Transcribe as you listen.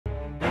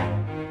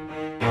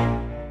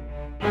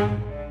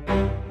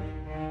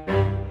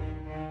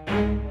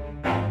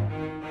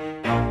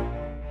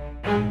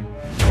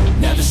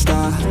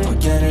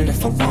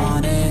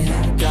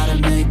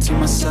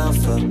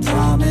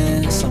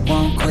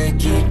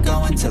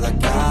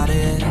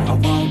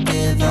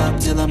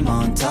I'm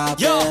on top.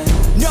 Yo,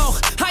 no,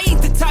 I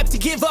ain't the type to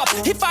give up.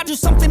 If I do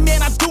something,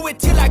 man, I do it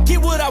till I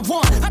get what I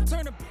want. I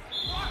turn a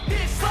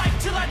this life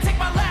till I take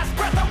my last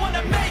breath. I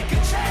wanna make a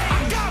change.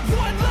 I got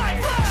one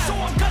life left, so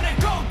I'm gonna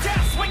go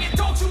down swinging.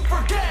 Don't you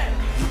forget.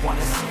 You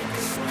wanna see?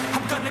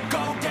 I'm gonna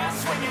go down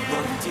swinging.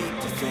 Look deep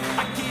within.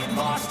 I get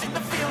lost in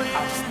the feeling.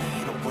 I just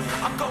need a win.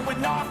 I'm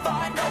going off.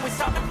 I know it's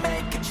time to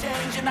make a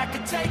change, and I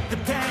can take the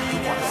pain.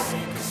 You wanna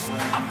sink or swim?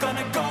 I'm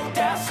gonna go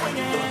down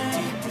swinging. Look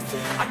deep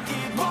within. I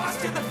get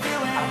lost in the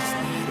feeling. I just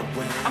need a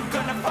win. I'm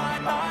gonna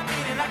find my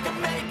meaning. I can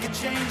make a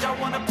change. I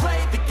wanna play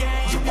the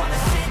game. You wanna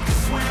sink or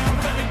swim? I'm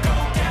gonna go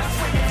down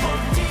swinging.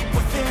 Look deep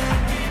within. I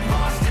get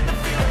lost in the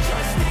feeling.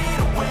 Just need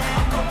a win.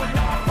 I'm going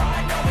off. I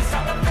know it's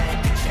time to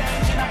make a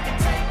change, and I can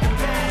take the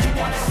pain. You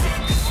wanna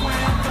sink or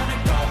swim? I'm gonna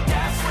go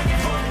down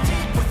swinging. Look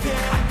deep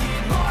within. I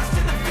get lost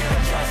in the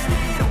feeling. Just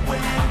need a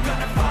win. I'm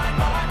gonna find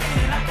my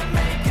meaning. I can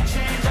make a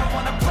change. I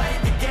wanna play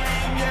the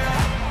game. Yeah.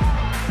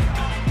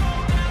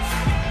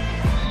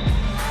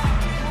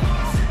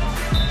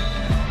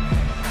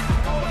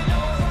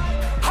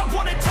 I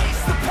wanna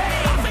taste the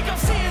pain. I think I'm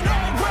seeing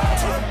all red.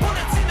 2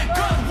 bullets in the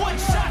gun, 1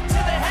 shot to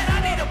the head. I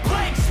need a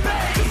blank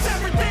space. 'Cause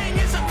everything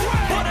is a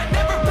threat, but I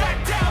never back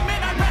down,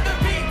 man. I'd rather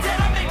be dead.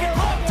 I make it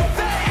love to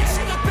fade.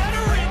 She look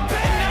better in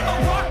bed. I'ma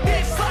rock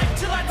this life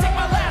till I take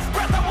my last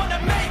breath. I wanna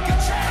make a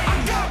change. I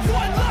got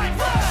 1 life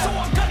left, so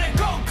I'm gonna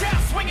go down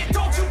swinging.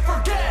 Don't you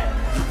forget.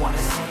 You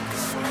wanna sink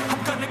or swim?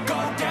 I'm gonna go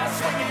down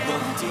swinging.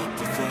 Look deep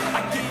within.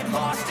 I get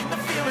lost in the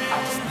feeling. I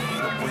just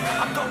need a win.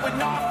 I'm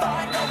going off.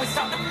 I know it's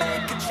time to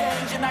make a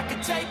change, and I can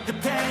take the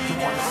pain. You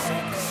wanna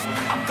sink or swim?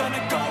 I'm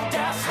gonna go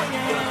down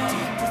swinging. Look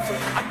deep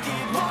within. I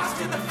get lost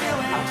in the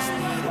feeling. I just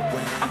need a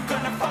win. I'm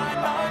gonna find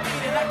my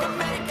meaning. I can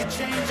make a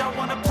change. I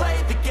wanna play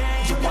the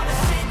game. You wanna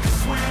sink or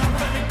swim? I'm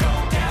gonna go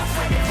down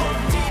swinging. Look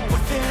deep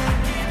within. I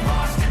get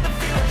lost in the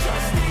feeling.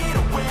 Just need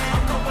a win.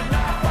 I'm going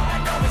off. I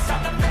know it's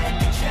time to make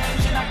a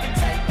change, and I can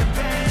take the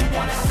pain. You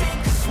wanna sink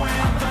or swim?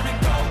 I'm gonna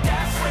go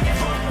down swinging.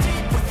 Look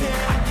deep within.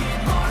 I get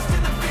lost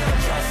in the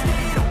feeling. Just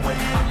need a win.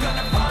 I'm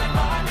gonna find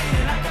my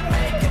meaning. I can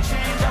make a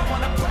change. I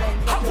wanna play.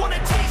 I wanna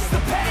taste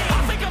the pain.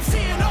 I think I'm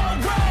seeing all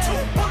red.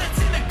 2 bullets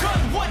in the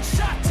gun, 1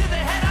 shot to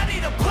the head. I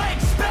need a blank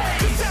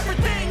space. 'Cause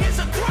everything is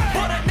a threat,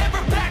 but I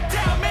never back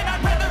down, man.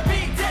 I'd rather be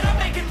dead. I'm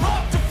making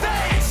love to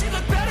fade. She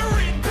look better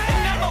in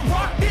bed. I'ma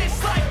rock this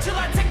life till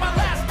I take my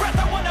last breath.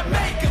 I wanna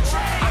make a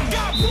change. I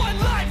got 1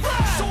 life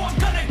left, so I'm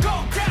gonna go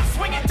down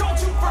swinging. Don't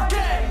you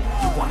forget.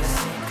 You wanna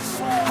sink or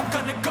swim? I'm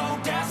gonna go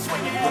down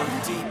swinging. Look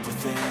deep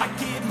within. I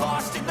get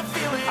lost in the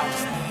feeling. I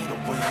just need a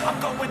win. I'm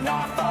going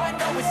off. I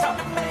know it's time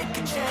to make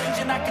a change,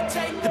 and I can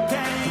take the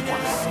pain. You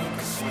wanna sink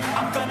or swim?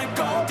 I'm gonna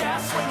go down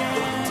swinging.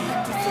 Look deep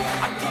within.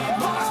 I get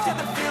lost in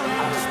the feeling.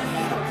 I just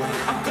need a win.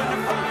 I'm gonna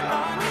find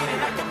my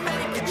meaning. I can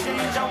make a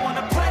change. I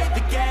wanna play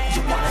the game.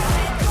 You wanna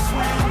sink or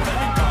swim? I'm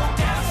gonna go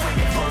down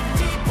swinging. Look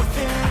deep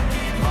within. I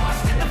get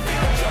lost in the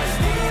feeling. Just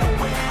need a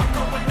win. I'm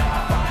going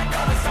off. I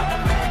know it's time to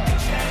make a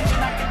change,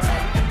 and I can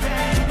take the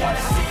pain. You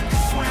wanna sink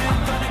or swim?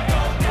 I'm gonna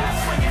go down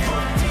swinging.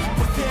 Look deep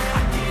within.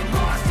 I get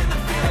lost in the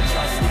feeling.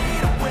 Just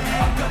need a win.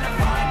 I'm gonna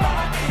find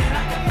my meaning.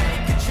 I can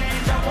make a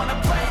change. I wanna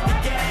play the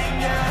game.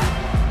 Yeah.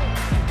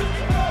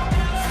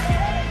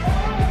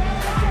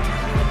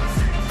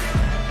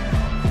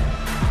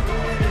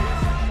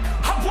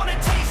 I wanna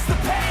taste the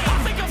pain. I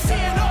think I'm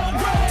seeing all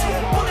red.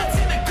 2 bullets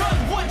in the gun,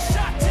 1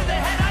 shot to the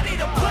head. I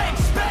need a blank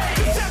space.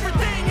 'Cause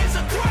everything is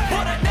a threat,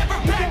 but I never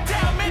back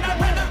down, man. I'd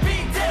rather be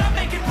dead. I'm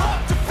making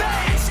love to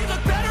fade. She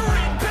look better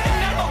in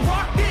bed. I'ma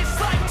rock this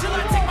life till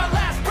I take my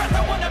last breath.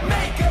 I wanna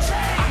make a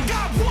change. I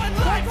got 1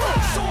 life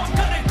left, so I'm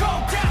gonna go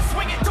down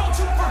swinging. Don't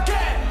you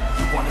forget.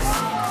 You wanna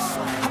sink or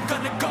swim? I'm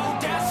gonna go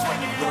down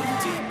swinging. Look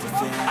deep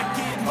within. I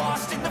get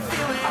lost in the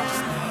feeling. I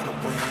just need a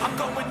win. I'm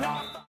going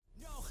off.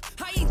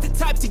 I ain't the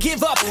type to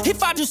give up.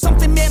 If I do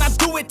something, man, I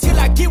do it till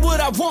I get what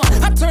I want.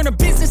 I turn a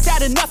business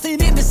out of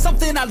nothing into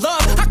something I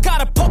love. I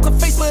got a poker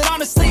face, but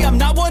honestly, I'm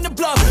not one to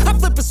bluff. I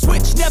flip a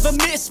switch, never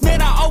miss,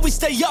 man, I always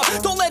stay up.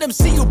 Don't let them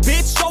see you,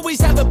 bitch.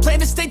 Always have a plan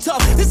to stay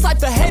tough. This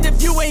life ahead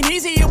of you ain't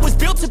easy, it was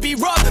built to be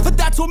rough. But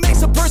that's what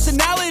makes a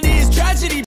personality is tragedy.